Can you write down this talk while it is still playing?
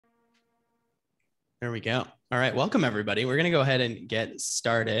There we go. All right. Welcome, everybody. We're going to go ahead and get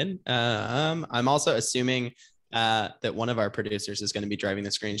started. I'm also assuming that one of our producers is going to be driving the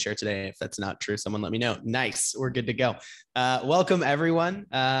screen share today. If that's not true, someone let me know. Nice. We're good to go. Welcome, everyone.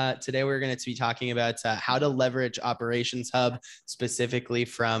 Today, we're going to be talking about how to leverage Operations Hub, specifically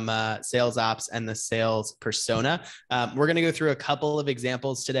from sales ops and the sales persona. We're going to go through a couple of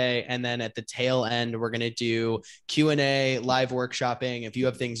examples today. And then at the tail end, we're going to do Q&A, live workshopping. If you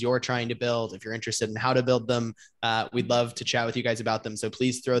have things you're trying to build, if you're interested in how to build them, we'd love to chat with you guys about them. So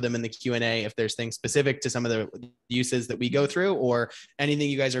please throw them in the Q&A if there's things specific to some of the uses that we go through or anything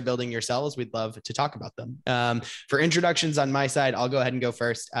you guys are building yourselves. We'd love to talk about them. For introductions on my side, I'll go ahead and go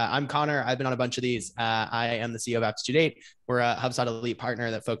first. I'm Connor. I've been on a bunch of these. I am the CEO of Aptitude. We're a HubSpot elite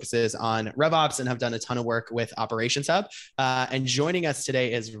partner that focuses on RevOps and have done a ton of work with Operations Hub. And joining us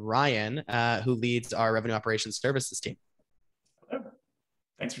today is Ryan, who leads our revenue operations services team. Hello.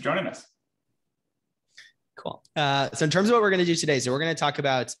 Thanks for joining us. Cool. So in terms of what we're going to do today, so we're going to talk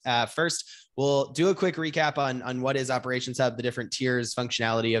about first, we'll do a quick recap on what is Operations Hub, the different tiers,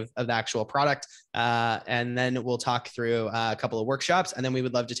 functionality of the actual product. And then we'll talk through a couple of workshops, and then we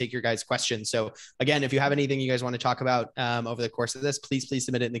would love to take your guys' questions. So again, if you have anything you guys want to talk about over the course of this, please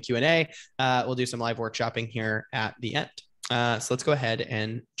submit it in the Q&A. We'll do some live workshopping here at the end. So let's go ahead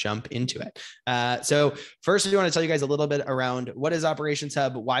and jump into it. So first, I want to tell you guys a little bit around what is Operations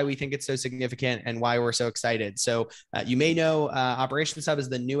Hub, why we think it's so significant, and why we're so excited. So you may know Operations Hub is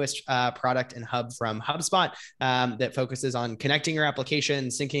the newest product and hub from HubSpot that focuses on connecting your application,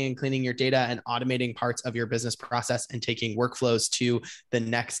 syncing and cleaning your data, and automating parts of your business process and taking workflows to the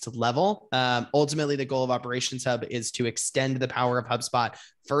next level. Ultimately, the goal of Operations Hub is to extend the power of HubSpot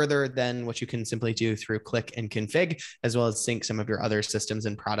further than what you can simply do through click and config, as well as sync some of your other systems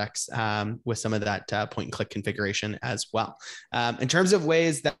and products with some of that point and click configuration as well. In terms of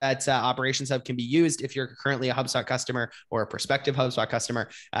ways that Operations Hub can be used, if you're currently a HubSpot customer or a prospective HubSpot customer,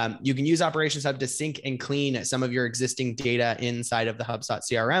 you can use Operations Hub to sync and clean some of your existing data inside of the HubSpot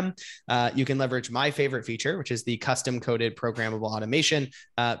CRM. You can leverage my favorite feature, which is the custom coded programmable automation,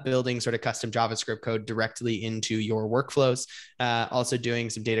 building sort of custom JavaScript code directly into your workflows. Also doing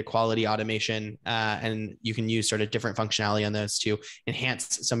some data quality automation, and you can use sort of different functionality on those to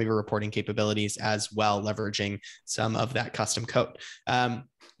enhance some of your reporting capabilities as well, leveraging some of that custom code.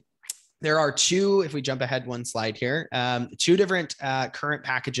 There are two, if we jump ahead one slide here, two different current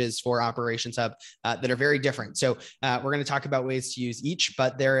packages for Operations Hub that are very different. So we're going to talk about ways to use each,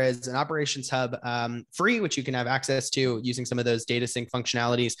 but there is an Operations Hub free, which you can have access to using some of those data sync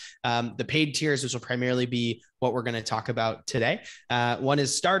functionalities. The paid tiers, which will primarily be what we're going to talk about today. One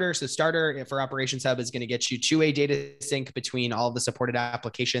is Starter. So Starter for Operations Hub is going to get you two-way data sync between all of the supported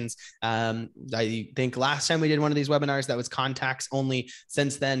applications. I think last time we did one of these webinars, that was contacts only.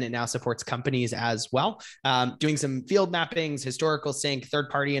 Since then, it now supports companies as well. Doing some field mappings, historical sync,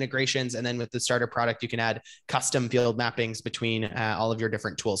 third-party integrations, and then with the Starter product, you can add custom field mappings between all of your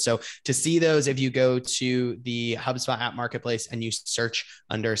different tools. So to see those, if you go to the HubSpot app marketplace and you search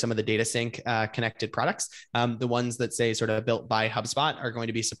under some of the data sync connected products, the ones that say sort of built by HubSpot are going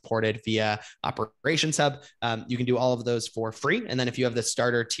to be supported via Operations Hub. You can do all of those for free. And then if you have the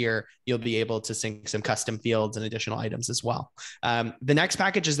Starter tier, you'll be able to sync some custom fields and additional items as well. The next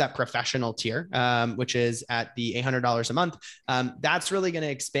package is that professional tier, which is at the $800 a month. That's really going to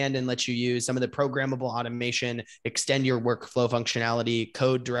expand and let you use some of the programmable automation, extend your workflow functionality,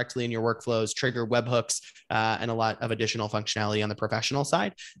 code directly in your workflows, trigger webhooks, and a lot of additional functionality on the professional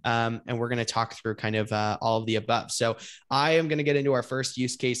side. And we're going to talk through kind of all of the above. So I am going to get into our first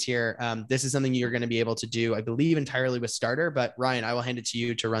use case here. This is something you're going to be able to do, I believe, entirely with Starter, but Ryan, I will hand it to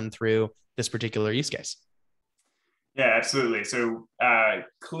you to run through this particular use case. Yeah, absolutely. So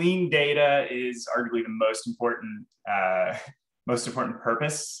clean data is arguably the most important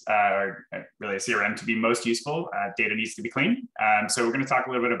purpose, or really a CRM to be most useful. Data needs to be clean. So we're going to talk a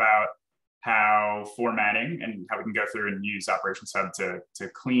little bit about how formatting and how we can go through and use Operations Hub to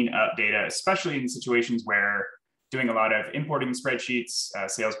clean up data, especially in situations where doing a lot of importing spreadsheets,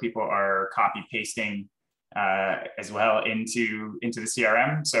 salespeople are copy pasting as well into the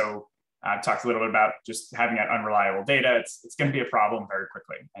CRM. So talked a little bit about just having that unreliable data. It's going to be a problem very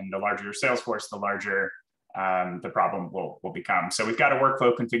quickly. And the larger your sales force, the larger the problem will become. So we've got a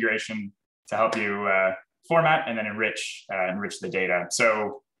workflow configuration to help you format and then enrich the data.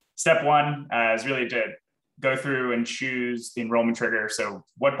 So step one is really to go through and choose the enrollment trigger. So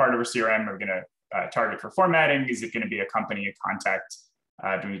what part of our CRM are we going to target for formatting? Is it going to be a company, a contact?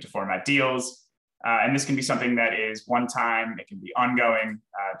 Do we need to format deals? And this can be something that is one time, it can be ongoing,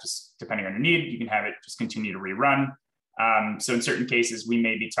 just depending on your need. You can have it just continue to rerun. So in certain cases, we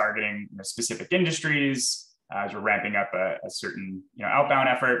may be targeting specific industries as we're ramping up a certain outbound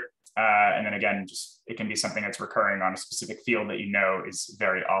effort. And then again, just it can be something that's recurring on a specific field that is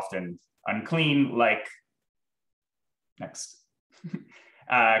very often unclean, like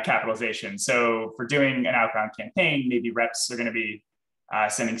capitalization. So for doing an outbound campaign, maybe reps are going to be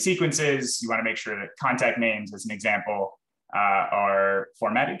sending sequences. You want to make sure that contact names, as an example, are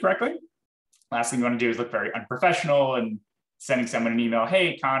formatted correctly. Last thing you want to do is look very unprofessional and sending someone an email,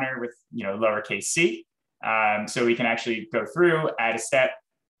 "Hey, Connor," with lowercase c. So we can actually go through, add a step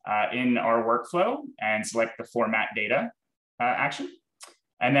in our workflow and select the format data action.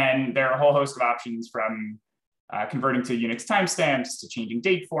 And then there are a whole host of options from converting to Unix timestamps to changing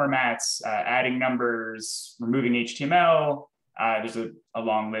date formats, adding numbers, removing HTML. There's a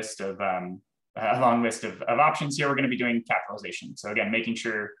long list of options here. We're going to be doing capitalization. So again, making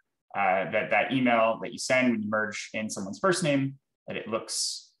sure that email that you send when you merge in someone's first name, that it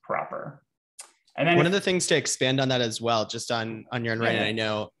looks proper. And then one of the things to expand on that as well, just on your end, right? And I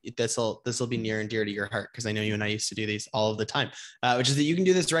know this will be near and dear to your heart because I know you and I used to do these all of the time, which is that you can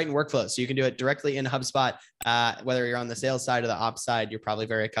do this right in workflow. So you can do it directly in HubSpot. Whether you're on the sales side or the ops side, you're probably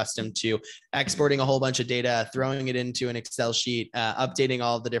very accustomed to exporting a whole bunch of data, throwing it into an Excel sheet, updating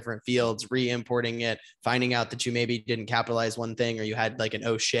all of the different fields, re-importing it, finding out that you maybe didn't capitalize one thing or you had like an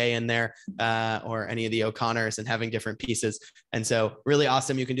O'Shea in there or any of the O'Connors and having different pieces. And so really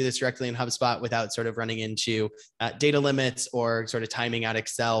awesome. You can do this directly in HubSpot without sort of running into data limits or sort of timing out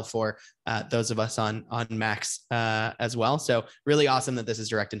Excel for those of us on Macs as well. So really awesome that this is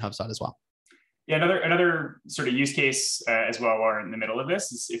direct in HubSpot as well. Yeah, another sort of use case as well, or in the middle of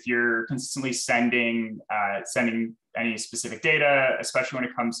this, is if you're consistently sending any specific data, especially when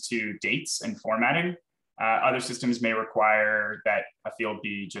it comes to dates and formatting. Other systems may require that a field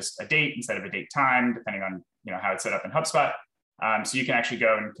be just a date instead of a date time, depending on how it's set up in HubSpot. So you can actually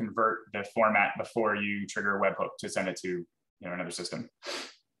go and convert the format before you trigger a webhook to send it to another system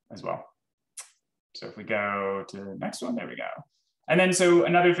as well. So if we go to the next one, there we go. And then so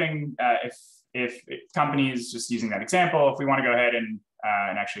another thing, if companies, just using that example, if we want to go ahead and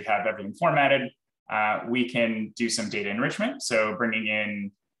actually have everything formatted, we can do some data enrichment. So bringing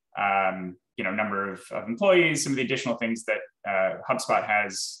in number of employees, some of the additional things that HubSpot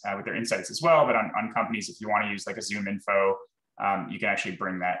has with their insights as well. But on companies, if you want to use like a Zoom info, you can actually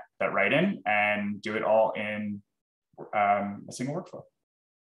bring that right in and do it all in a single workflow.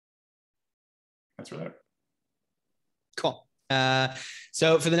 That's really it. Cool.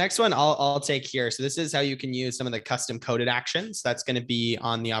 So for the next one, I'll take here. So this is how you can use some of the custom coded actions. That's going to be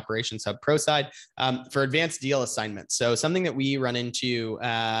on the Operations Hub Pro side for advanced deal assignments. So something that we run into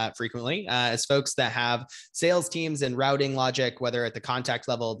frequently is folks that have sales teams and routing logic, whether at the contact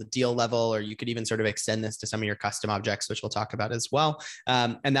level, the deal level, or you could even sort of extend this to some of your custom objects, which we'll talk about as well.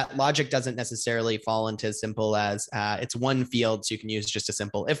 And that logic doesn't necessarily fall into as simple as it's one field. So you can use just a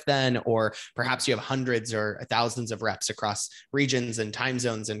simple if then, or perhaps you have hundreds or thousands of reps across regions and time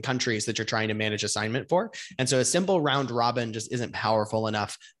zones and countries that you're trying to manage assignment for. And so a simple round robin just isn't powerful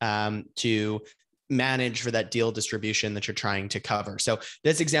enough to manage for that deal distribution that you're trying to cover. So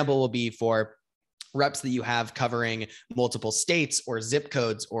this example will be for reps that you have covering multiple states or zip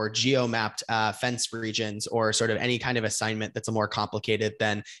codes or geo-mapped fence regions, or sort of any kind of assignment that's a more complicated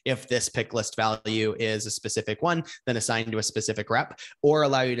than if this pick list value is a specific one, then assigned to a specific rep, or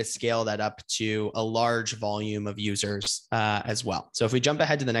allow you to scale that up to a large volume of users as well. So if we jump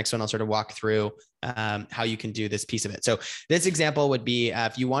ahead to the next one, I'll sort of walk through how you can do this piece of it. So this example would be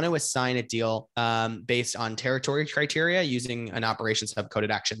if you want to assign a deal based on territory criteria using an Operations Hub coded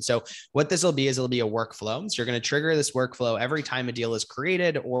action. So what this will be is it'll be a workflow. So you're going to trigger this workflow every time a deal is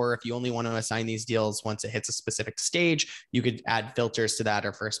created, or if you only want to assign these deals once it hits a specific stage, you could add filters to that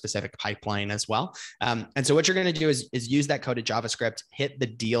or for a specific pipeline as well. And so what you're going to do is use that coded JavaScript, hit the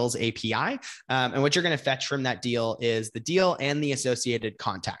deals API. And what you're going to fetch from that deal is the deal and the associated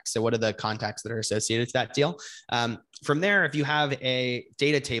contacts. So what are the contacts that are associated to that deal? From there, if you have a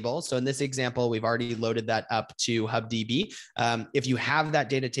data table, so in this example, we've already loaded that up to HubDB. If you have that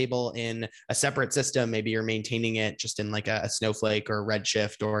data table in a separate system, maybe you're maintaining it just in like a Snowflake or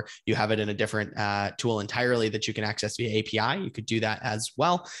Redshift, or you have it in a different tool entirely that you can access via API, you could do that as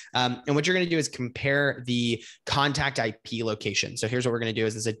well. And what you're going to do is compare the contact IP location. So here's what we're going to do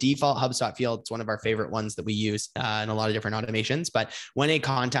is there's a default HubSpot field. It's one of our favorite ones that we use in a lot of different automations. But when a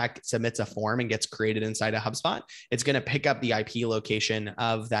contact submits a form and gets gets created inside of HubSpot, it's going to pick up the IP location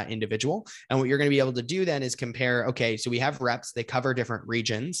of that individual. And what you're going to be able to do then is compare, okay, so we have reps, they cover different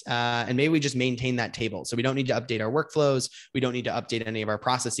regions, and maybe we just maintain that table. So we don't need to update our workflows. We don't need to update any of our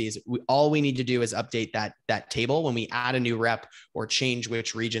processes. All we need to do is update that table when we add a new rep or change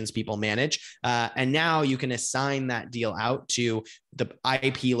which regions people manage. And now you can assign that deal out to the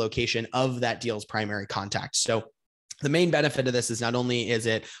IP location of that deal's primary contact. So the main benefit of this is not only is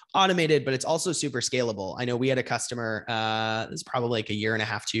it automated, but it's also super scalable. I know we had a customer, this is probably like a year and a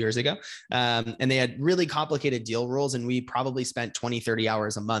half, 2 years ago, and they had really complicated deal rules. And we probably spent 20, 30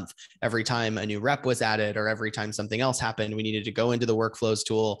 hours a month every time a new rep was added or every time something else happened. We needed to go into the workflows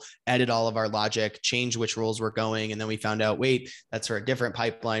tool, edit all of our logic, change which rules were going. And then we found out, wait, that's for a different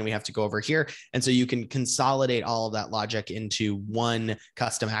pipeline. We have to go over here. And so you can consolidate all of that logic into one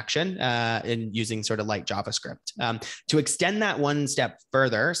custom action in using sort of light JavaScript. To extend that one step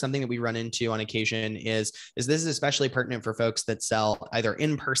further, something that we run into on occasion is this is especially pertinent for folks that sell either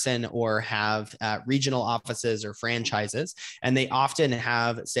in person or have regional offices or franchises. And they often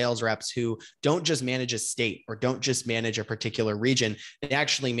have sales reps who don't just manage a state or don't just manage a particular region. They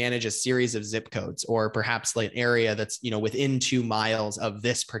actually manage a series of zip codes or perhaps like an area that's, within 2 miles of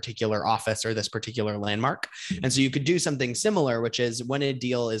this particular office or this particular landmark. And so you could do something similar, which is when a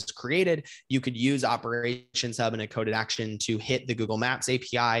deal is created, you could use Operations Hub and a coded action to hit the Google Maps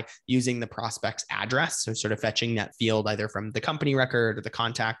API using the prospect's address. So sort of fetching that field either from the company record or the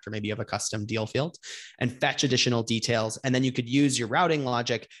contact, or maybe you have a custom deal field, and fetch additional details. And then you could use your routing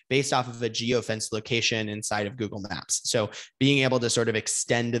logic based off of a geofence location inside of Google Maps. So being able to sort of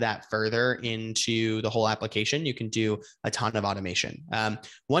extend that further into the whole application, you can do a ton of automation.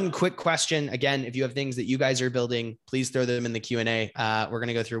 One quick question, again, if you have things that you guys are building, please throw them in the Q&A. We're going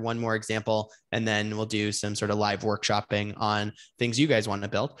to go through one more example, and then we'll do some sort of live workshopping on things you guys want to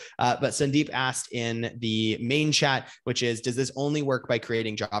build. But Sandeep asked in the main chat, which is, does this only work by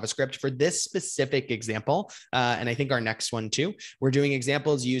creating JavaScript? For this specific example, and I think our next one too, we're doing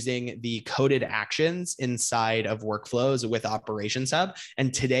examples using the coded actions inside of workflows with Operations Hub.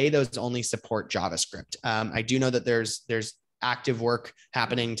 And today, those only support JavaScript. I do know that there's active work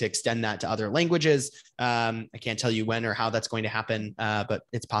happening to extend that to other languages. I can't tell you when or how that's going to happen, but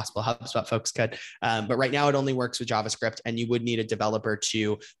it's possible HubSpot folks could. But right now it only works with JavaScript, and you would need a developer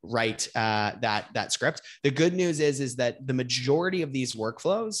to write that script. The good news is that the majority of these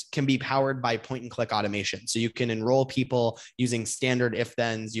workflows can be powered by point and click automation. So you can enroll people using standard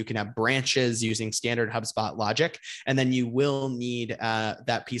if-thens, you can have branches using standard HubSpot logic, and then you will need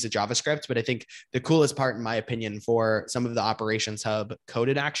that piece of JavaScript. But I think the coolest part, in my opinion, for some of the Operations Hub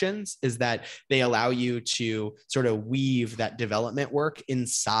coded actions is that they allow you to sort of weave that development work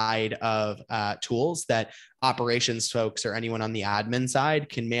inside of tools that operations folks or anyone on the admin side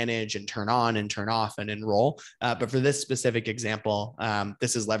can manage and turn on and turn off and enroll. But for this specific example,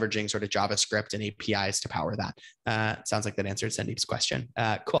 this is leveraging sort of JavaScript and APIs to power that. Sounds like that answered Sandeep's question.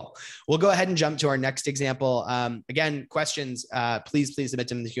 Cool. We'll go ahead and jump to our next example. Again, questions, please submit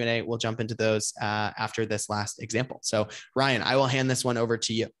them in the Q&A. We'll jump into those after this last example. So Ryan, I will hand this one over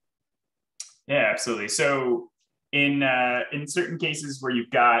to you. Yeah, absolutely. So in certain cases where you've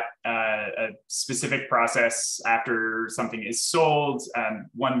got a specific process after something is sold,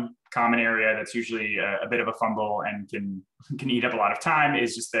 one common area that's usually a bit of a fumble and can eat up a lot of time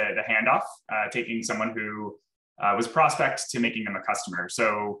is just the handoff, taking someone who was a prospect to making them a customer.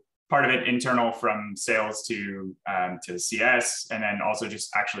 So part of it internal from sales to CS, and then also just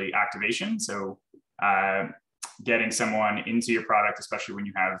actually activation. So getting someone into your product, especially when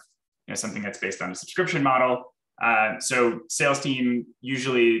you have something that's based on a subscription model. So sales team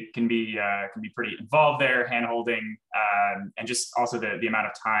usually can be pretty involved there, hand-holding, and just also the amount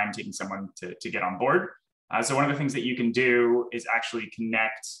of time taking someone to get on board. So one of the things that you can do is actually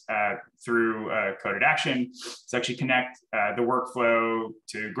connect through a coded action. So actually connect the workflow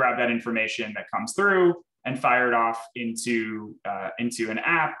to grab that information that comes through and fire it off into an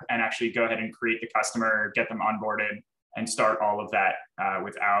app, and actually go ahead and create the customer, get them onboarded, and start all of that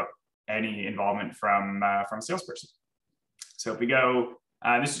without any involvement from a salesperson. So if we go,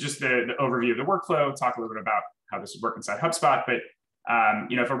 this is just the overview of the workflow, talk a little bit about how this would work inside HubSpot. But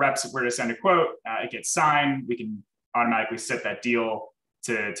if a rep were to send a quote, it gets signed, we can automatically set that deal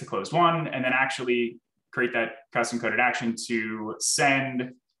to closed won, and then actually create that custom coded action to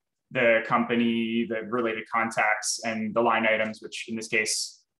send the company, the related contacts, and the line items, which in this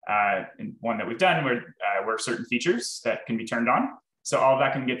case, in one that we've done, were certain features that can be turned on. So all of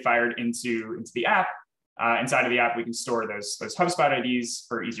that can get fired into the app. Inside of the app, we can store those HubSpot IDs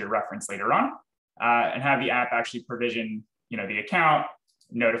for easier reference later on, and have the app actually provision the account,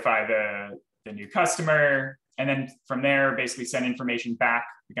 notify the new customer. And then from there, basically send information back.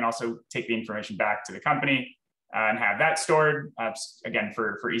 We can also take the information back to the company and have that stored, again,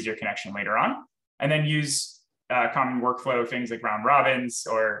 for easier connection later on. And then use common workflow things like round robins,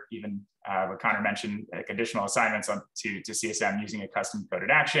 or even what Connor mentioned, like additional assignments to CSM using a custom coded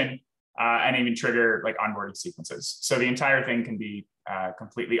action, and even trigger like onboarding sequences. So the entire thing can be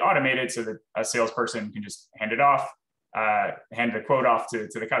completely automated, so that a salesperson can just hand it off, hand the quote off to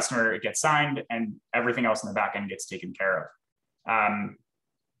the customer, it gets signed, and everything else in the back end gets taken care of.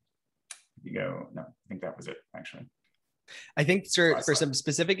 No, I think that was it, actually. I think for some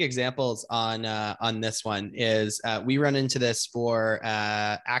specific examples on this one is we run into this for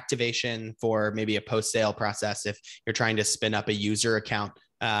activation for maybe a post-sale process. If you're trying to spin up a user account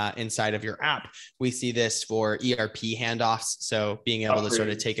inside of your app, we see this for ERP handoffs. So being able to sort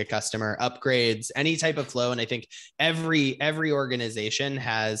of take a customer, upgrades, any type of flow. And I think every organization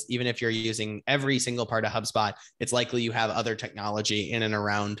has, even if you're using every single part of HubSpot, it's likely you have other technology in and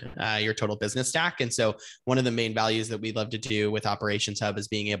around your total business stack. And so one of the main values that we love to do with Operations Hub is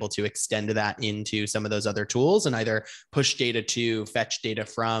being able to extend that into some of those other tools and either push data to, fetch data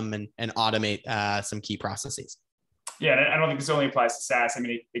from, and automate some key processes. Yeah, I don't think this only applies to SaaS. I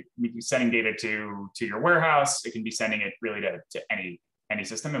mean, it can be sending data to your warehouse. It can be sending it really to any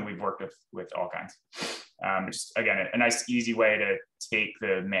system, and we've worked with all kinds. Just again, a nice, easy way to take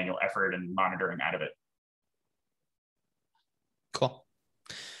the manual effort and monitoring out of it. Cool.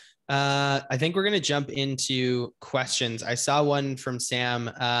 I think we're going to jump into questions. I saw one from Sam.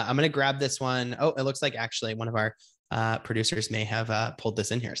 I'm going to grab this one. Oh, it looks like actually one of our producers may have pulled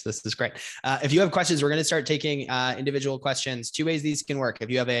this in here. So this is great. If you have questions, we're going to start taking individual questions. Two ways these can work. If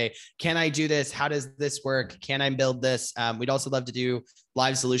you have can I do this? How does this work? Can I build this? We'd also love to do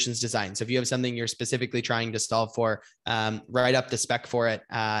live solutions design. So if you have something you're specifically trying to solve for, write up the spec for it,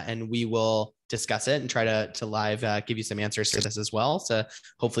 and we will discuss it and try to live give you some answers for this as well, to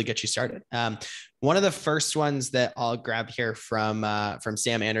hopefully get you started. One of the first ones that I'll grab here from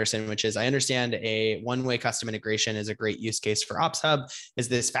Sam Anderson, which is, I understand a one-way custom integration is a great use case for Ops Hub. Is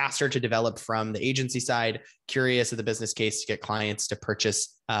this faster to develop from the agency side? Curious of the business case to get clients to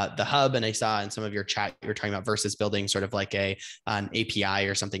purchase the hub. And I saw in some of your chat, you're talking about versus building sort of like an API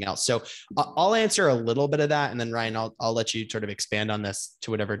or something else. So I'll answer a little bit of that. And then Ryan, I'll let you sort of expand on this to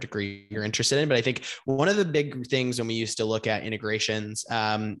whatever degree you're interested in. But I think one of the big things when we used to look at integrations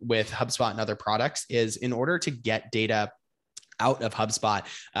with HubSpot and other products is, in order to get data out of HubSpot,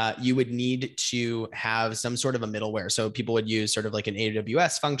 you would need to have some sort of a middleware. So people would use sort of like an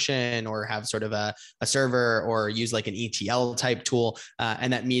AWS function, or have sort of a server, or use like an ETL type tool.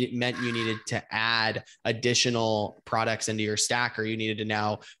 And that meant you needed to add additional products into your stack, or you needed to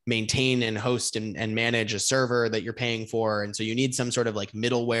now maintain and host and manage a server that you're paying for. And so you need some sort of like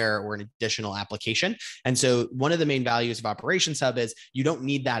middleware or an additional application. And so one of the main values of Operations Hub is you don't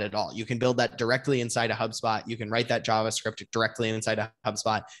need that at all. You can build that directly inside of HubSpot. You can write that JavaScript directly inside of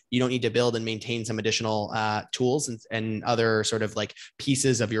HubSpot. You don't need to build and maintain some additional tools and other sort of like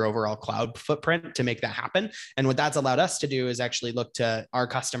pieces of your overall cloud footprint to make that happen. And what that's allowed us to do is actually look to our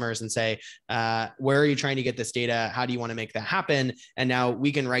customers and say, where are you trying to get this data? How do you want to make that happen? And now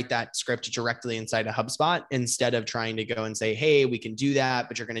we can write that script directly inside of HubSpot, instead of trying to go and say, hey, we can do that,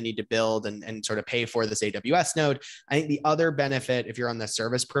 but you're going to need to build and sort of pay for this AWS node. I think the other benefit, if you're on the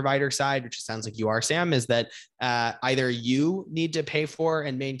service provider side, which it sounds like you are, Sam, is that either you need to pay for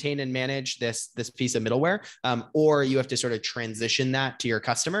and maintain and manage this piece of middleware, or you have to sort of transition that to your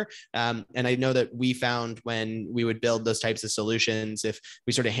customer. And I know that we found when we would build those types of solutions, if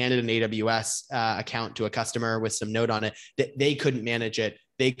we sort of handed an AWS account to a customer with some node on it, that they couldn't manage it,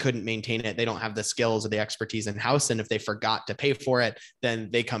 they couldn't maintain it, they don't have the skills or the expertise in-house. And if they forgot to pay for it, then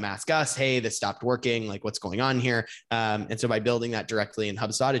they come ask us, hey, this stopped working, like what's going on here? And so by building that directly in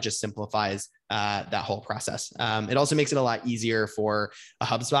HubSpot, it just simplifies that whole process. It also makes it a lot easier for a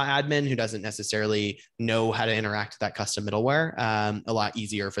HubSpot admin who doesn't necessarily know how to interact with that custom middleware, a lot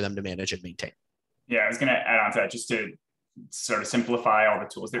easier for them to manage and maintain. Yeah, I was going to add on to that, just to sort of simplify all the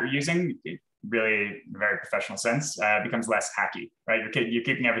tools that you're using. Really, in a very professional sense, becomes less hacky, right? You're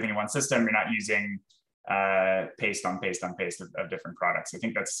keeping everything in one system. You're not using paste on paste on paste of different products. I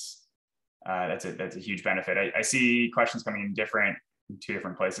think that's a huge benefit. I see questions coming in two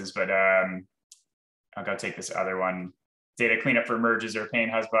different places, but I'll go take this other one. Data cleanup for merges or pain.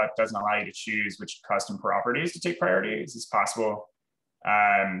 HubSpot doesn't allow you to choose which custom properties to take priority. Is this possible?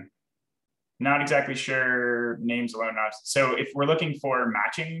 Not exactly sure. Names alone. Not. So if we're looking for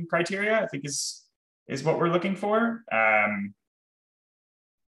matching criteria, I think is what we're looking for. Right.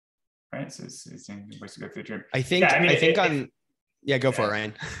 So it's ways to go through. I think. Yeah, I think go for it,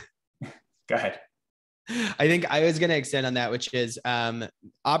 Ryan. Go ahead. I think I was going to extend on that, which is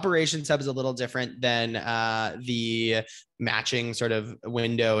Operations Hub is a little different than the matching sort of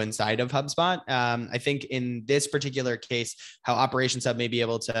window inside of HubSpot. I think in this particular case, how Operations Hub may be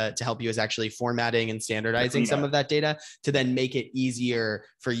able to help you is actually formatting and standardizing some of that data to then make it easier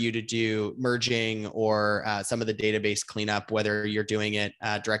for you to do merging or some of the database cleanup, whether you're doing it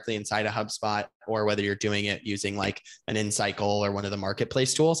directly inside of HubSpot or whether you're doing it using like an InCycle or one of the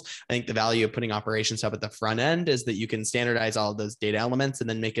marketplace tools. I think the value of putting Operations Hub at the front end is that you can standardize all of those data elements and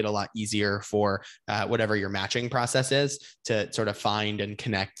then make it a lot easier for whatever your matching process is to sort of find and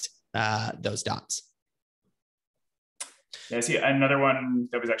connect those dots. Yeah, I see another one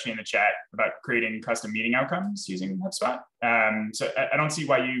that was actually in the chat about creating custom meeting outcomes using HubSpot. So I don't see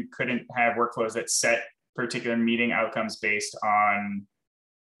why you couldn't have workflows that set particular meeting outcomes based on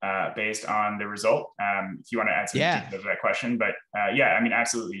the result. If you want to add some details to that question, but yeah, I mean,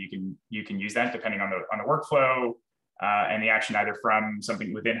 absolutely, you can use that depending on the workflow and the action either from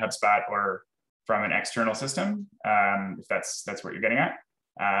something within HubSpot or from an external system. If that's what you're getting at,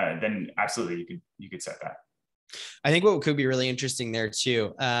 then absolutely you could set that. I think what could be really interesting there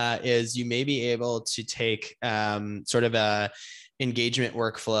too is you may be able to take sort of a engagement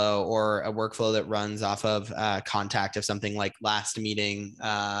workflow or a workflow that runs off of contact of something like last meeting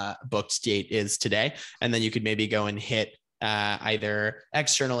booked date is today. And then you could maybe go and hit either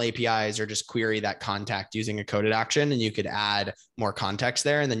external APIs or just query that contact using a coded action. And you could add more context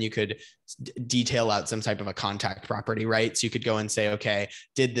there. And then you could detail out some type of a contact property, right? So you could go and say, okay,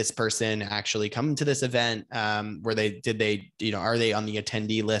 did this person actually come to this event? Are they on the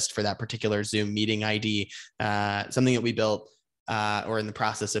attendee list for that particular Zoom meeting ID? Something that we built or in the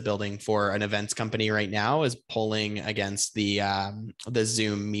process of building for an events company right now is pulling against the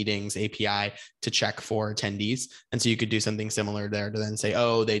Zoom meetings API to check for attendees. And so you could do something similar there to then say,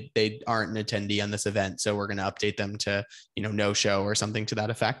 oh, they aren't an attendee on this event, so we're going to update them to, no show or something to that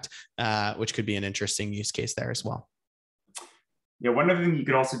effect, which could be an interesting use case there as well. Yeah, one other thing you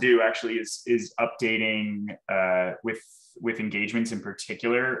could also do actually is updating with engagements in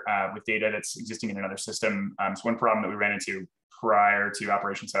particular with data that's existing in another system. So one problem that we ran into prior to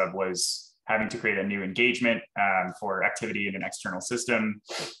Operations Hub was having to create a new engagement for activity in an external system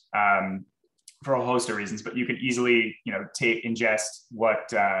for a whole host of reasons. But you could easily, ingest what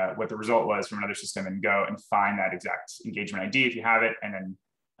the result was from another system and go and find that exact engagement ID if you have it, and then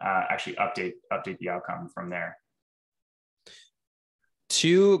actually update the outcome from there.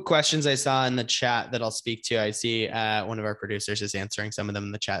 Two questions I saw in the chat that I'll speak to. I see one of our producers is answering some of them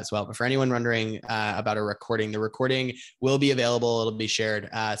in the chat as well. But for anyone wondering about a recording, the recording will be available. It'll be shared.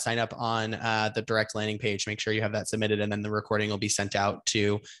 Sign up on the direct landing page. Make sure you have that submitted, and then the recording will be sent out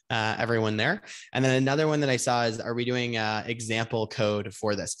to everyone there. And then another one that I saw is, are we doing example code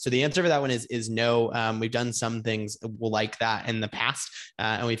for this? So the answer for that one is no. We've done some things like that in the past,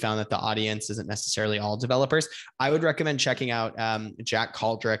 and we found that the audience isn't necessarily all developers. I would recommend checking out Jack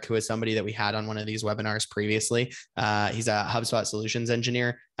Caldrick, who is somebody that we had on one of these webinars previously. He's a HubSpot solutions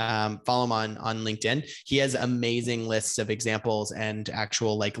engineer. Follow him on LinkedIn. He has amazing lists of examples and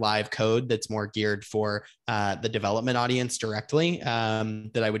actual live code that's more geared for the development audience directly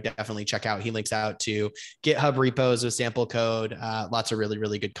that I would definitely check out. He links out to GitHub repos with sample code, lots of really,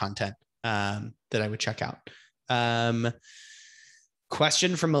 really good content that I would check out.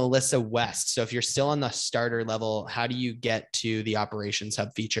 Question from Melissa West. So if you're still on the starter level, how do you get to the Operations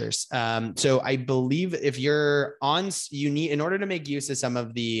Hub features? So I believe if you're on, in order to make use of some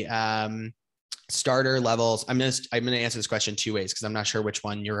of the starter levels, I'm going to answer this question two ways because I'm not sure which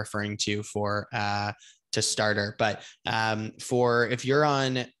one you're referring to for to starter. But for if you're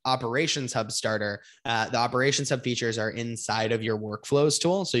on Operations Hub starter, the Operations Hub features are inside of your workflows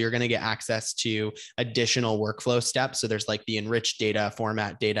tool. So you're going to get access to additional workflow steps. So there's like the enriched data,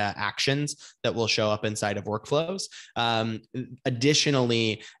 format data actions that will show up inside of workflows.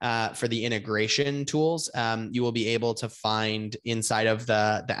 Additionally, for the integration tools, you will be able to find inside of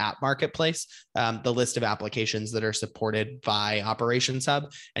the app marketplace, the list of applications that are supported by Operations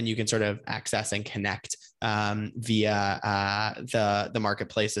Hub, and you can sort of access and connect via the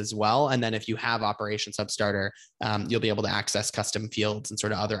marketplace as well. And then if you have Operations Hub Starter, you'll be able to access custom fields and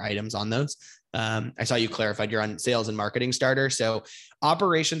sort of other items on those. I saw you clarified you're on Sales and Marketing Starter. So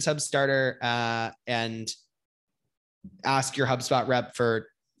Operations Hub Starter, and ask your HubSpot rep for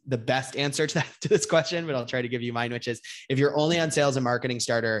the best answer to this question, but I'll try to give you mine, which is if you're only on Sales and Marketing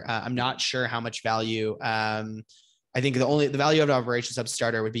Starter, I'm not sure how much value I think the value of an Operations Hub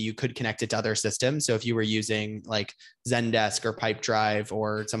starter would be you could connect it to other systems. So if you were using like Zendesk or Pipedrive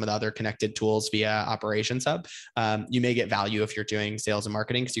or some of the other connected tools via Operations Hub, you may get value if you're doing sales and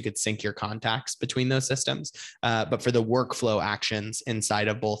marketing because you could sync your contacts between those systems. But for the workflow actions inside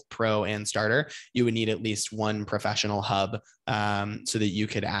of both Pro and Starter, you would need at least one professional hub so that you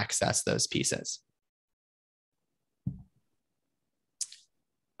could access those pieces.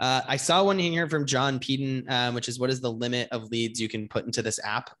 I saw one in here from John Peden, which is what is the limit of leads you can put into this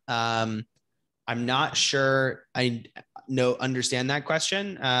app? I'm not sure I understand that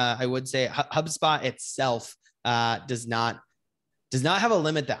question. I would say HubSpot itself does not have a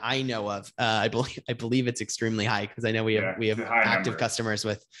limit that I know of. I believe it's extremely high because I know we have active customers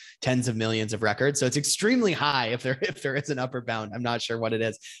with tens of millions of records. So it's extremely high if there is an upper bound. I'm not sure what it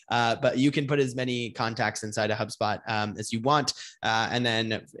is, but you can put as many contacts inside of HubSpot as you want. And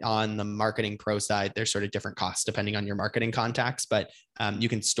then on the Marketing Pro side, there's sort of different costs depending on your marketing contacts, but you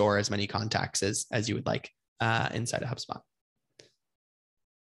can store as many contacts as you would like inside of HubSpot.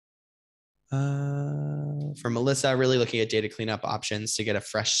 For Melissa, really looking at data cleanup options to get a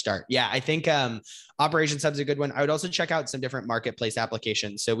fresh start. Yeah, I think Operations Hub's a good one. I would also check out some different marketplace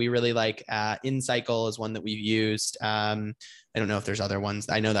applications. So we really like InCycle is one that we've used. I don't know if there's other ones.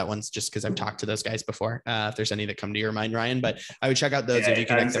 I know that one's just because I've talked to those guys before. If there's any that come to your mind, Ryan, but I would check out those if you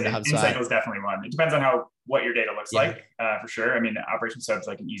connect them to HubSpot. InCycle is definitely one. It depends on what your data looks like, for sure. I mean, Operations Hub's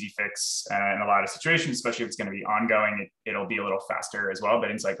like an easy fix in a lot of situations, especially if it's going to be ongoing. It'll be a little faster as well, but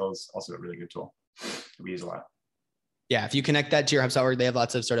InCycle is also a really good tool that we use a lot. Yeah, if you connect that to your HubSpot, they have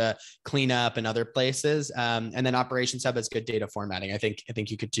lots of sort of cleanup and other places. And then Operations Hub has good data formatting. I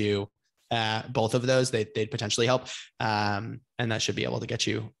think you could do both of those. They'd potentially help. And that should be able to get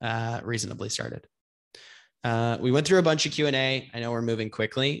you reasonably started. We went through a bunch of Q&A. I know we're moving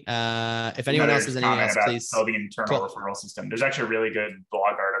quickly. If anyone else has anything else, please. Building an internal referral system. There's actually a really good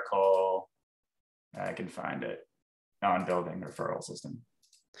blog article. I can find it on building a referral system.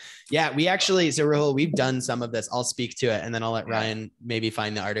 Yeah, we actually, so Rahul, we've done some of this. I'll speak to it and then I'll let Ryan maybe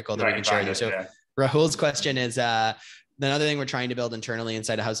find the article that we can share. So Rahul's question is, another thing we're trying to build internally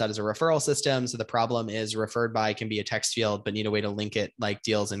inside of HubSpot is a referral system. So the problem is referred by can be a text field, but need a way to link it like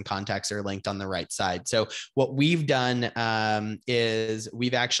deals and contacts are linked on the right side. So what we've done is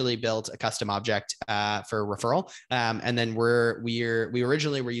we've actually built a custom object for referral. And then we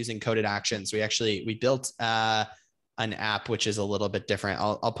originally were using coded actions. We built an app, which is a little bit different.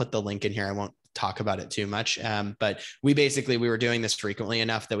 I'll put the link in here. I won't talk about it too much. But we were doing this frequently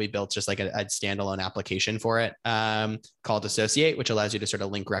enough that we built just like a standalone application for it called Associate, which allows you to sort of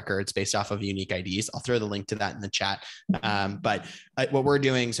link records based off of unique IDs. I'll throw the link to that in the chat. But what we're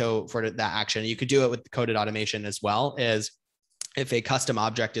doing, so for that action, you could do it with coded automation as well, is if a custom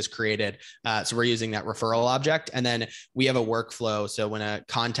object is created, so we're using that referral object, and then we have a workflow. So when a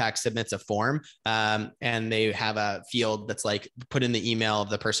contact submits a form and they have a field that's like put in the email of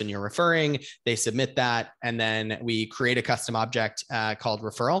the person you're referring, they submit that, and then we create a custom object called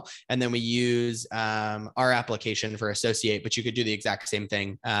referral, and then we use our application for Associate. But you could do the exact same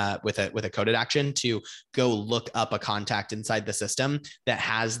thing with a coded action to go look up a contact inside the system that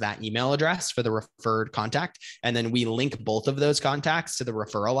has that email address for the referred contact, and then we link both of those contacts to the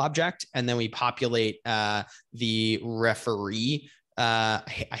referral object, and then we populate the referee. I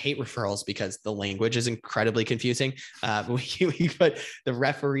hate referrals because the language is incredibly confusing. But we put the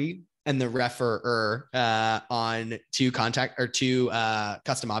referee and the referer on two custom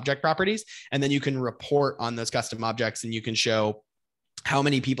object properties, and then you can report on those custom objects, and you can show how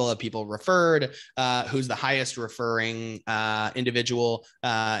many people have people referred, who's the highest referring individual,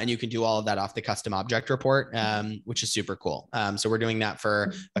 and you can do all of that off the custom object report, which is super cool. So we're doing that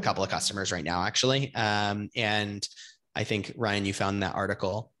for a couple of customers right now, actually. And I think, Ryan, you found that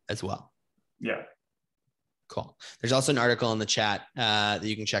article as well. Yeah. Cool. There's also an article in the chat that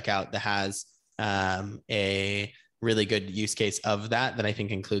you can check out that has a really good use case of that I think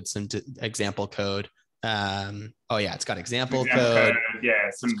includes some example code. It's got example code. Yeah,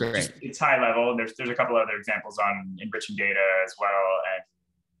 it's high level. There's a couple other examples on enriching data as well, and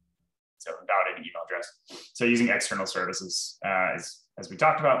so validating email address. So using external services, as we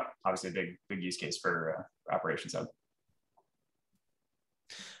talked about, obviously a big use case for Operations Hub.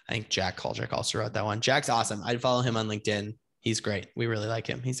 I think Jack Koldrick also wrote that one. Jack's awesome. I'd follow him on LinkedIn. He's great. We really like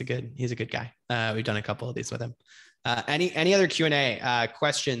him. He's a good guy. We've done a couple of these with him. Any other Q&A,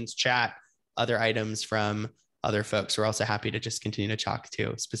 questions, chat, other items from other folks? We're also happy to just continue to talk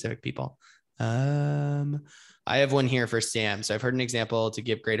to specific people. I have one here for Sam. So I've heard an example to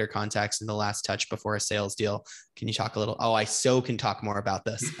give greater context in the last touch before a sales deal. Can you talk a little? Oh, I so can talk more about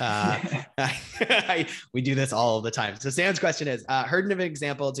this. We do this all the time. So Sam's question is, heard an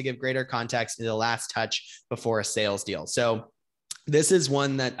example to give greater context in the last touch before a sales deal. So this is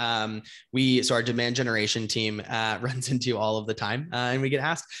one that so our demand generation team runs into all of the time, and we get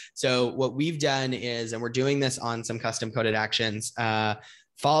asked. So what we've done is, and we're doing this on some custom coded actions,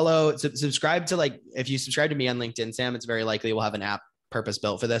 subscribe to, like, if you subscribe to me on LinkedIn, Sam, it's very likely we'll have an app purpose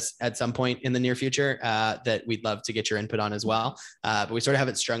built for this at some point in the near future that we'd love to get your input on as well. But we sort of have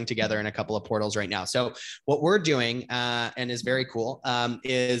it strung together in a couple of portals right now. So what we're doing, and is very cool,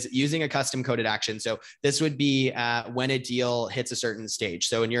 is using a custom coded action. So this would be when a deal hits a certain stage.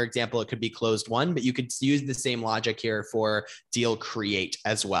 So in your example, it could be closed won, but you could use the same logic here for deal create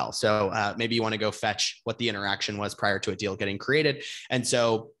as well. So maybe you want to go fetch what the interaction was prior to a deal getting created. And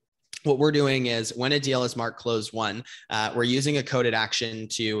so what we're doing is when a deal is marked closed won, we're using a coded action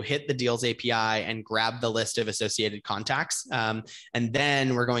to hit the deals API and grab the list of associated contacts. And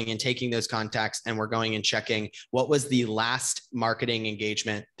then we're going and taking those contacts and we're going and checking what was the last marketing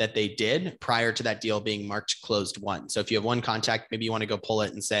engagement that they did prior to that deal being marked closed won. So if you have one contact, maybe you want to go pull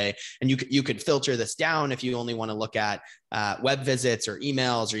it and say, and you could filter this down if you only want to look at web visits or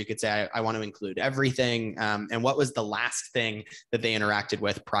emails, or you could say, I want to include everything. And what was the last thing that they interacted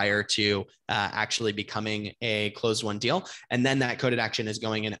with prior to actually becoming a closed won deal? And then that coded action is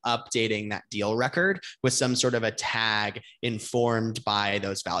going and updating that deal record with some sort of a tag informed by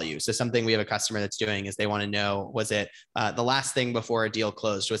those values. So something we have a customer that's doing is they want to know, was it the last thing before a deal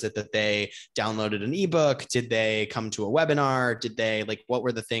closed? Was it that they downloaded an ebook? Did they come to a webinar? Did they, like, what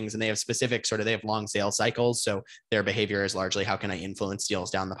were the things? And they have specific they have long sales cycles. So their behavior is largely, how can I influence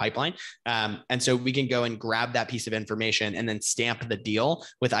deals down the pipeline? And so we can go and grab that piece of information and then stamp the deal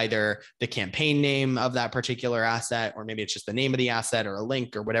with either the campaign name of that particular asset, or maybe it's just the name of the asset or a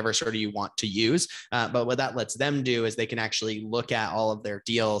link or whatever sort of you want to use. But what that lets them do is they can actually look at all of their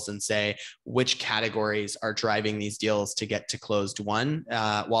deals and say which categories are driving these deals to get to closed won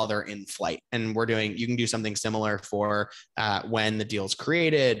while they're in flight. And you can do something similar for when the deal's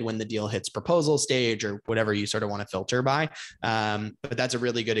created, when the deal hits proposal stage, or whatever you sort of want to filter by. But that's a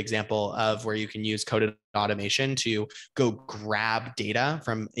really good example of where you can use coded automation to go grab data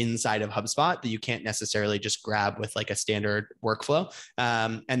from inside of HubSpot that you can't necessarily just grab with like a standard workflow,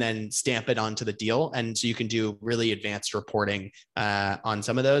 and then stamp it onto the deal. And so you can do really advanced reporting on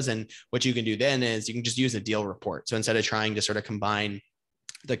some of those. And what you can do then is you can just use a deal report. So instead of trying to sort of combine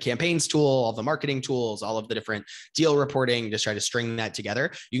the campaigns tool, all the marketing tools, all of the different deal reporting, just try to string that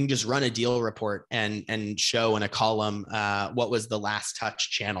together, you can just run a deal report and show in a column what was the last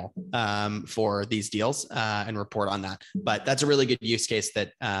touch channel for these deals and report on that. But that's a really good use case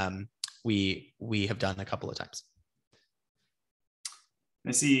that we have done a couple of times.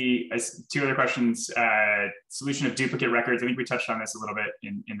 I see two other questions. Solution of duplicate records. I think we touched on this a little bit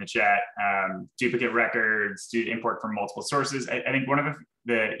in the chat. Duplicate records to import from multiple sources. I think one of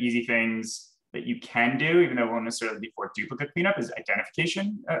the easy things that you can do, even though it won't necessarily be for duplicate cleanup, is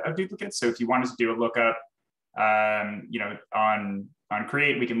identification of duplicates. So if you wanted to do a lookup, on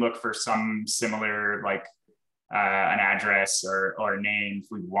Create, we can look for some similar, like an address or a name.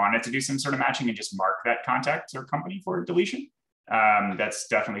 If we wanted to do some sort of matching and just mark that contact or company for deletion, that's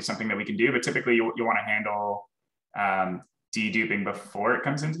definitely something that we can do. But typically you want to handle deduping before it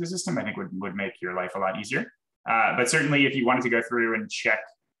comes into the system. I think would make your life a lot easier. But certainly if you wanted to go through and check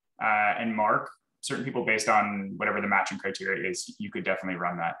and mark certain people based on whatever the matching criteria is, you could definitely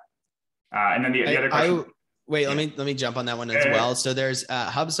run that. And then the other question. Wait, let me jump on that one as well. So there's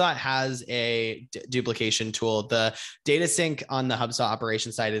HubSpot has a duplication tool. The data sync on the HubSpot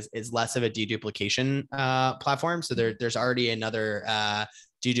operation side is less of a deduplication platform. So there's already another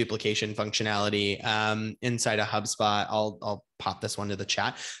deduplication functionality inside of HubSpot. I'll pop this one to the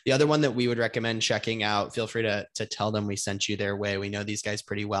chat. The other one that we would recommend checking out, feel free to tell them we sent you their way. We know these guys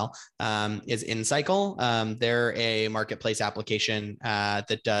pretty well, is InCycle. They're a marketplace application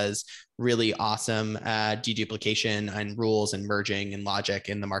that does really awesome deduplication and rules and merging and logic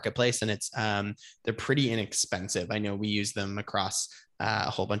in the marketplace. And it's they're pretty inexpensive. I know we use them across a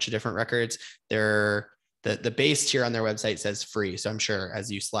whole bunch of different records. The base tier on their website says free. So I'm sure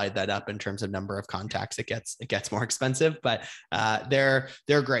as you slide that up in terms of number of contacts, it gets more expensive, but they're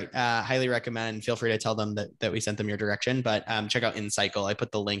great. Highly recommend. Feel free to tell them that we sent them your direction, but check out InCycle. I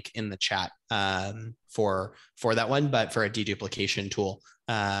put the link in the chat for that one, but for a deduplication tool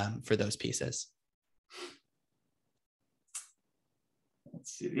for those pieces.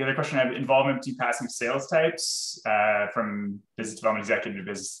 let's see. The other question I have: involvement between passing sales types from business development executive to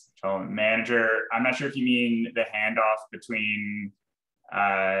business development manager. I'm not sure if you mean the handoff between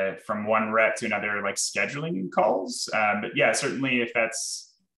from one rep to another, like scheduling calls. But yeah, certainly if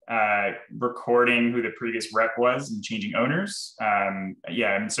that's recording who the previous rep was and changing owners,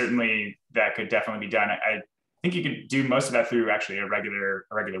 yeah, and certainly that could definitely be done. I think you could do most of that through actually a regular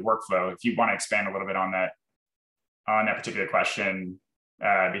workflow. If you want to expand a little bit on that particular question,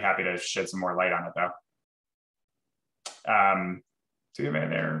 I'd be happy to shed some more light on it though. Do you have any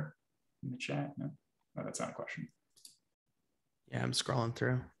there in the chat? No, that's not a question. Yeah, I'm scrolling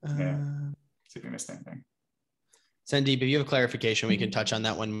through. Yeah. See if we missed anything. Sandeep, if you have clarification, we can touch on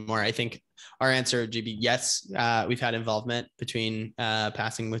that one more. I think our answer would be yes. We've had involvement between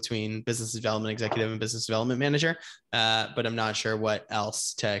passing between business development executive and business development manager, but I'm not sure what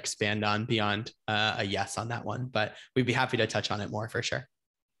else to expand on beyond a yes on that one, but we'd be happy to touch on it more for sure.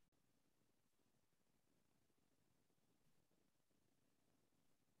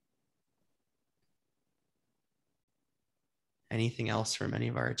 Anything else from any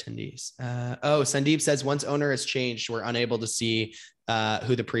of our attendees? Oh, Sandeep says once owner has changed, we're unable to see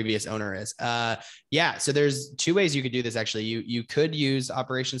who the previous owner is. Yeah, so there's two ways you could do this actually. You could use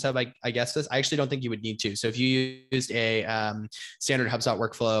Operations Hub, I guess this. I actually don't think you would need to. So if you used a standard HubSpot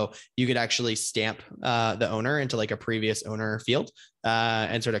workflow, you could actually stamp the owner into like a previous owner field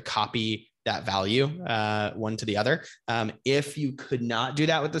and sort of copy that value one to the other. If you could not do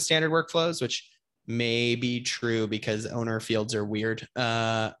that with the standard workflows, which may be true because owner fields are weird,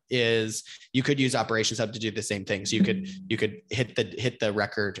 is you could use Operations Hub to do the same thing. So you could hit the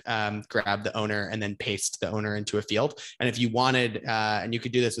record, grab the owner, and then paste the owner into a field. And if you wanted, and you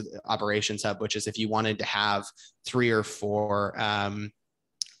could do this with Operations Hub, which is if you wanted to have 3 or 4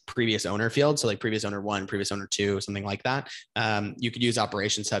 previous owner fields, so like previous owner 1, previous owner 2, something like that, you could use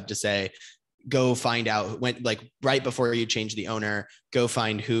Operations Hub to say, go find out when, like right before you change the owner, go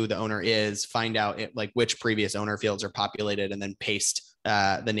find who the owner is, find out like which previous owner fields are populated, and then paste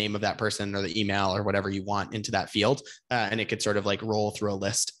the name of that person or the email or whatever you want into that field. And it could sort of like roll through a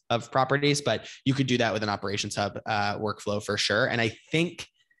list of properties, but you could do that with an Operations Hub workflow for sure. And I think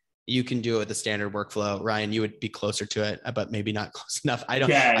you can do it with the standard workflow. Ryan, you would be closer to it, but maybe not close enough. I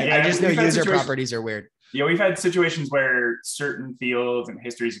just know user properties are weird. Yeah, we've had situations where certain fields and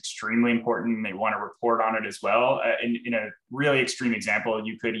history is extremely important and they want to report on it as well. In a really extreme example,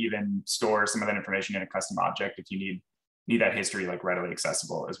 you could even store some of that information in a custom object if you need that history like readily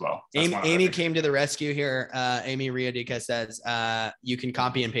accessible as well. So Amy came to the rescue here. Amy Riadica says you can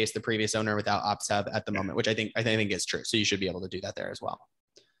copy and paste the previous owner without Ops Hub at the moment, which I think is true. So you should be able to do that there as well.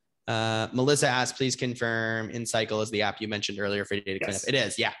 Melissa asked, please confirm InCycle is the app you mentioned earlier for data cleanup. It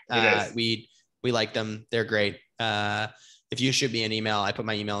is, yeah. It is. We like them. They're great. If you shoot me an email, I put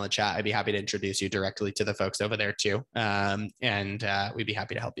my email in the chat. I'd be happy to introduce you directly to the folks over there too. And we'd be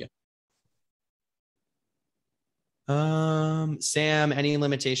happy to help you. Sam, any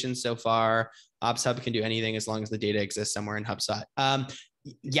limitations so far? Ops Hub can do anything as long as the data exists somewhere in HubSpot.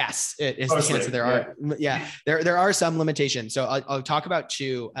 Yes, it is the answer. There are some limitations. So I'll talk about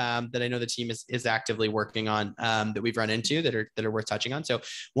 2 that I know the team is actively working on that we've run into that are worth touching on. So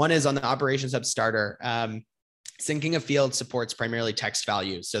one is on the Operations Hub starter. Syncing a field supports primarily text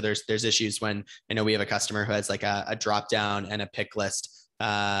values. So there's issues when I know we have a customer who has like a drop down and a pick list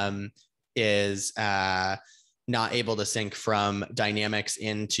is not able to sync from Dynamics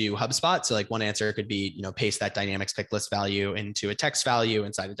into HubSpot. So like one answer could be, paste that Dynamics pick list value into a text value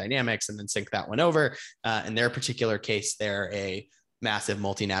inside of Dynamics and then sync that one over. In their particular case, they're a massive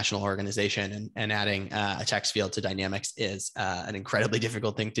multinational organization, and adding a text field to Dynamics is an incredibly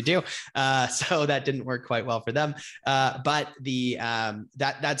difficult thing to do. So that didn't work quite well for them. But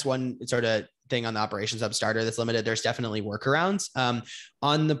that's one sort of thing on the Operations Hub starter that's limited. There's definitely workarounds.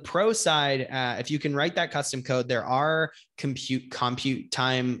 On the pro side, if you can write that custom code, there are compute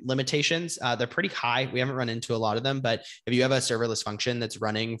time limitations. They're pretty high. We haven't run into a lot of them, but if you have a serverless function that's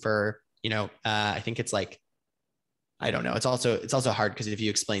running for, I think it's like, I don't know. It's also hard because if you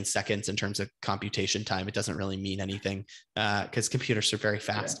explain seconds in terms of computation time, it doesn't really mean anything because computers are very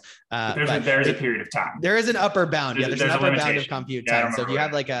fast. Yeah. There's a period of time. There is an upper bound. There's an upper bound of compute time. So if you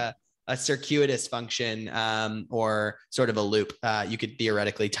have like a a circuitous function or sort of a loop. You could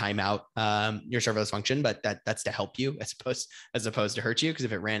theoretically time out your serverless function, but that's to help you as opposed to hurt you. Because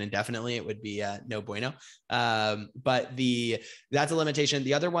if it ran indefinitely, it would be no bueno. But that's a limitation.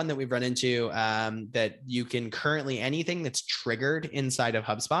 The other one that we've run into that you can currently, anything that's triggered inside of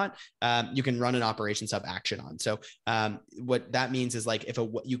HubSpot, you can run an Operations Hub action on. So what that means is like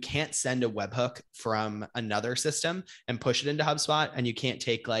you can't send a webhook from another system and push it into HubSpot, and you can't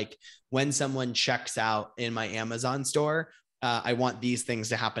take like when someone checks out in my Amazon store, I want these things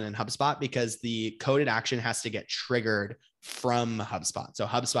to happen in HubSpot because the coded action has to get triggered from HubSpot. So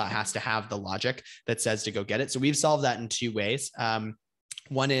HubSpot has to have the logic that says to go get it. So we've solved that in two ways.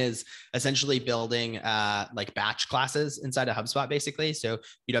 One is essentially building like batch classes inside of HubSpot, basically. So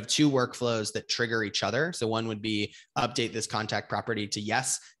you'd have two workflows that trigger each other. So one would be update this contact property to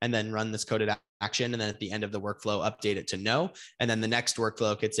yes, and then run this coded action. And then at the end of the workflow, update it to no. And then the next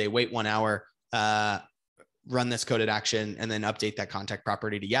workflow could say, wait 1 hour, run this coded action, and then update that contact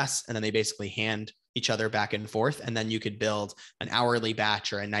property to yes. And then they basically hand each other back and forth. And then you could build an hourly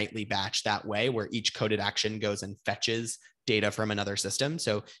batch or a nightly batch that way, where each coded action goes and fetches data from another system.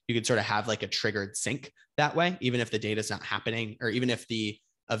 So you could sort of have like a triggered sync that way, even if the data is not happening, or even if the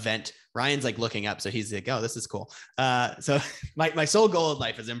event, Ryan's like looking up. So he's like, oh, this is cool. So my sole goal in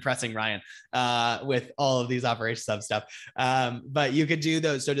life is impressing Ryan with all of these Operations Hub stuff. But you could do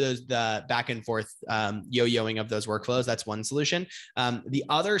the back and forth yo-yoing of those workflows. That's one solution. The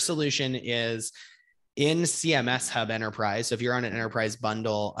other solution is in CMS Hub Enterprise. So if you're on an enterprise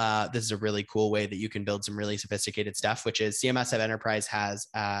bundle, this is a really cool way that you can build some really sophisticated stuff, which is CMS Hub Enterprise has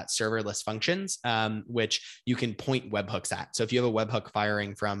serverless functions, which you can point webhooks at. So if you have a webhook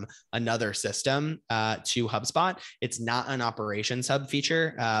firing from another system to HubSpot, it's not an Operations Hub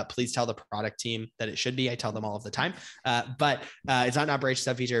feature. Please tell the product team that it should be. I tell them all of the time, but it's not an Operations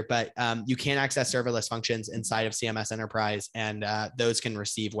Hub feature, but you can access serverless functions inside of CMS Enterprise, and those can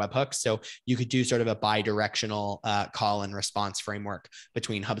receive webhooks. So you could do sort of a bi-directional call and response framework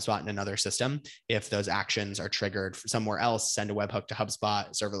between HubSpot and another system. If those actions are triggered somewhere else, send a webhook to HubSpot,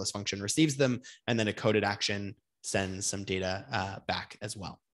 serverless function receives them, and then a coded action sends some data back as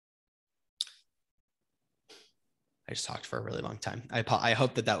well. I just talked for a really long time. I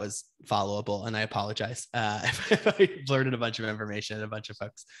hope that was followable, and I apologize if I blurted a bunch of information at a bunch of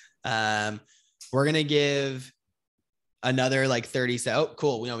folks. We're going to give another like 30 seconds. Oh,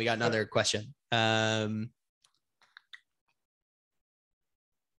 cool. We got another question.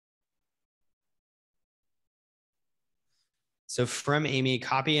 So from Amy,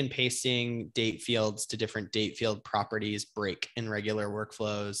 copy and pasting date fields to different date field properties break in regular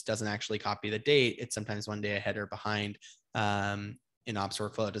workflows. Doesn't actually copy the date. It's sometimes one day ahead or behind. In Ops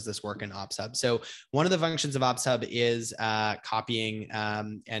workflow, does this work in Ops Hub? So one of the functions of Ops Hub is copying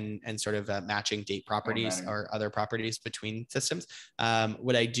and sort of matching date properties or other properties between systems.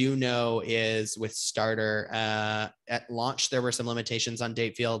 What I do know is with Starter, at launch, there were some limitations on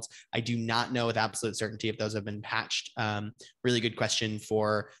date fields. I do not know with absolute certainty if those have been patched. Really good question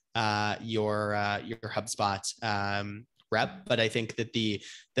for your HubSpot rep, but I think that the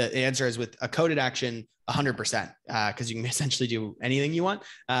answer is with a coded action, 100%, because you can essentially do anything you want.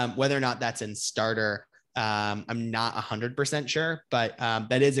 Whether or not that's in Starter, I'm not 100% sure, but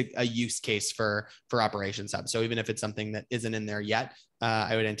that is a use case for Operations Hub. So even if it's something that isn't in there yet,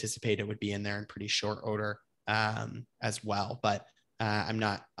 I would anticipate it would be in there in pretty short order as well. But I'm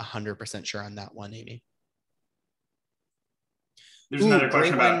not 100% sure on that one, Amy. There's another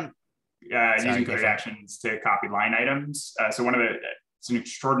question about using coded actions to copy line items. So it's an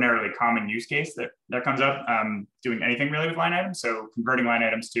extraordinarily common use case that comes up, doing anything really with line items. So converting line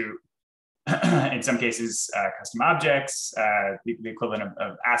items to, in some cases, custom objects, the equivalent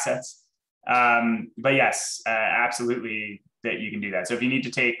of assets. But yes, absolutely that you can do that. So if you need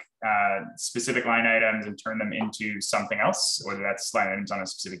to take specific line items and turn them into something else, whether that's line items on a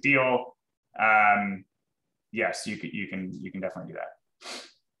specific deal, yes, you can definitely do that.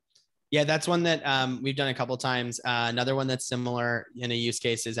 Yeah, that's one that we've done a couple of times. Another one that's similar in a use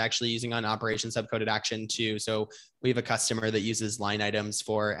case is actually using an Operations Hub coded action too. So we have a customer that uses line items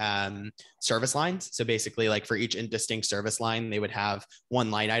for service lines. So basically, like for each distinct service line, they would have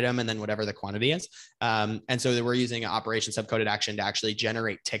one line item and then whatever the quantity is. And so we're using an Operations Hub coded action to actually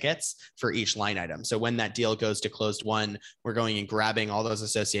generate tickets for each line item. So when that deal goes to closed won, we're going and grabbing all those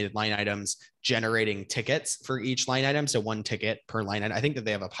associated line items, generating tickets for each line item. So one ticket per line item. I think that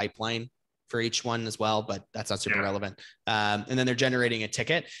they have a pipeline for each one as well, but that's not super relevant. And then they're generating a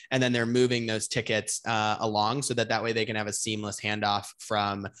ticket, and then they're moving those tickets along so that way they can have a seamless handoff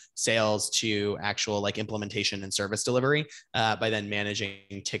from sales to actual like implementation and service delivery by then managing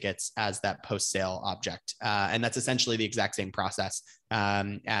tickets as that post-sale object. And that's essentially the exact same process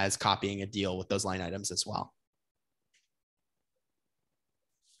as copying a deal with those line items as well.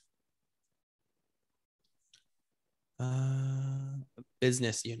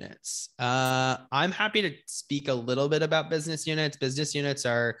 Business units. I'm happy to speak a little bit about business units. Business units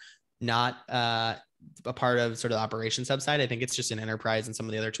are not a part of sort of the Operations Hub side. I think it's just an enterprise and some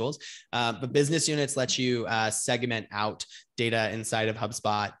of the other tools. But business units let you segment out data inside of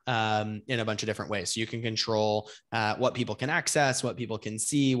HubSpot in a bunch of different ways. So you can control what people can access, what people can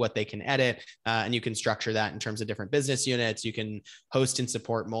see, what they can edit, and you can structure that in terms of different business units. You can host and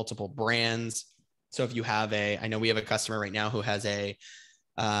support multiple brands. So if you have I know we have a customer right now who has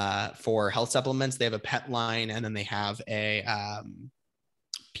for health supplements, they have a pet line, and then they have a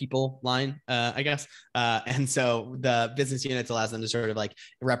people line, I guess. And so the business units allows them to sort of like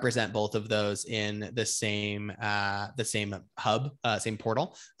represent both of those in the same hub, same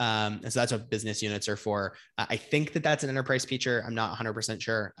portal. And so that's what business units are for. I think that's an enterprise feature. I'm not 100%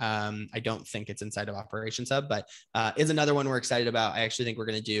 sure. I don't think it's inside of Operations Hub, but is another one we're excited about. I actually think we're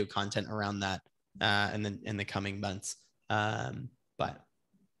going to do content around that and then in the coming months. But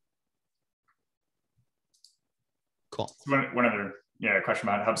cool. One other question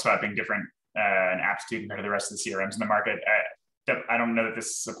about HubSpot being different and Aptitude compared to the rest of the CRMs in the market. I don't know that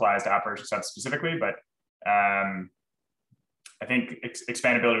this applies to Operations Hub specifically, but I think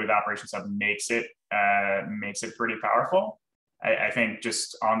expandability with Operations Hub makes it pretty powerful. I think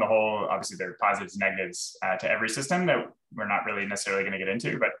just on the whole, obviously there are positives and negatives to every system that we're not really necessarily going to get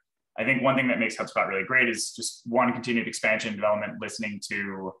into, but I think one thing that makes HubSpot really great is just one, continued expansion, development, listening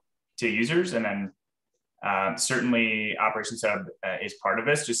to users, and then certainly Operations Hub is part of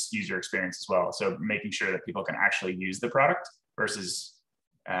this, just user experience as well. So making sure that people can actually use the product versus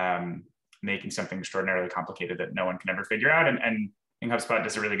making something extraordinarily complicated that no one can ever figure out. And I think HubSpot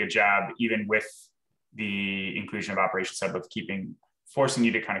does a really good job, even with the inclusion of Operations Hub, of forcing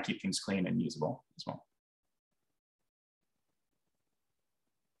you to kind of keep things clean and usable as well.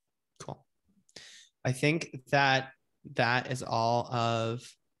 Cool. I think that is all of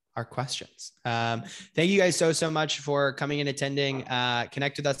our questions. Thank you guys so much for coming and attending.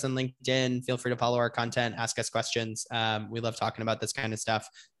 Connect with us on LinkedIn. Feel free to follow our content, ask us questions. We love talking about this kind of stuff.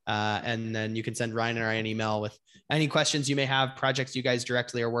 And then you can send Ryan or I an email with any questions you may have, projects you guys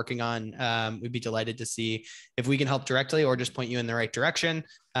directly are working on. We'd be delighted to see if we can help directly or just point you in the right direction.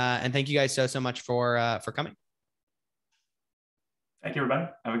 And thank you guys so much for coming. Thank you, everybody.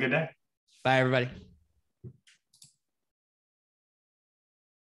 Have a good day. Bye, everybody.